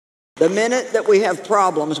The minute that we have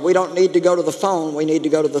problems, we don't need to go to the phone, we need to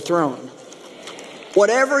go to the throne.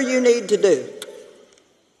 Whatever you need to do,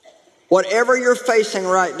 whatever you're facing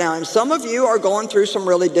right now, and some of you are going through some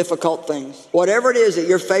really difficult things. Whatever it is that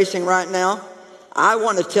you're facing right now, I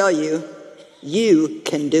want to tell you, you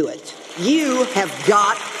can do it. You have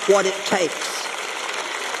got what it takes.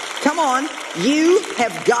 Come on, you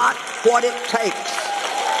have got what it takes.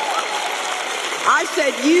 I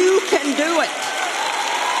said you can do it.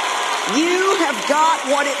 You have got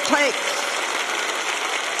what it takes.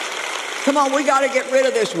 Come on, we got to get rid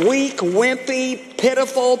of this weak, wimpy,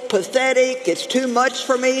 pitiful, pathetic, it's too much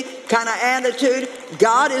for me kind of attitude.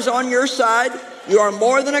 God is on your side. You are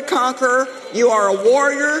more than a conqueror. You are a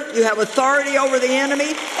warrior. You have authority over the enemy.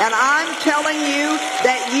 And I'm telling you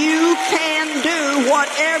that you can do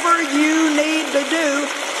whatever you need to do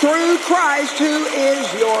through Christ who is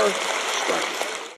your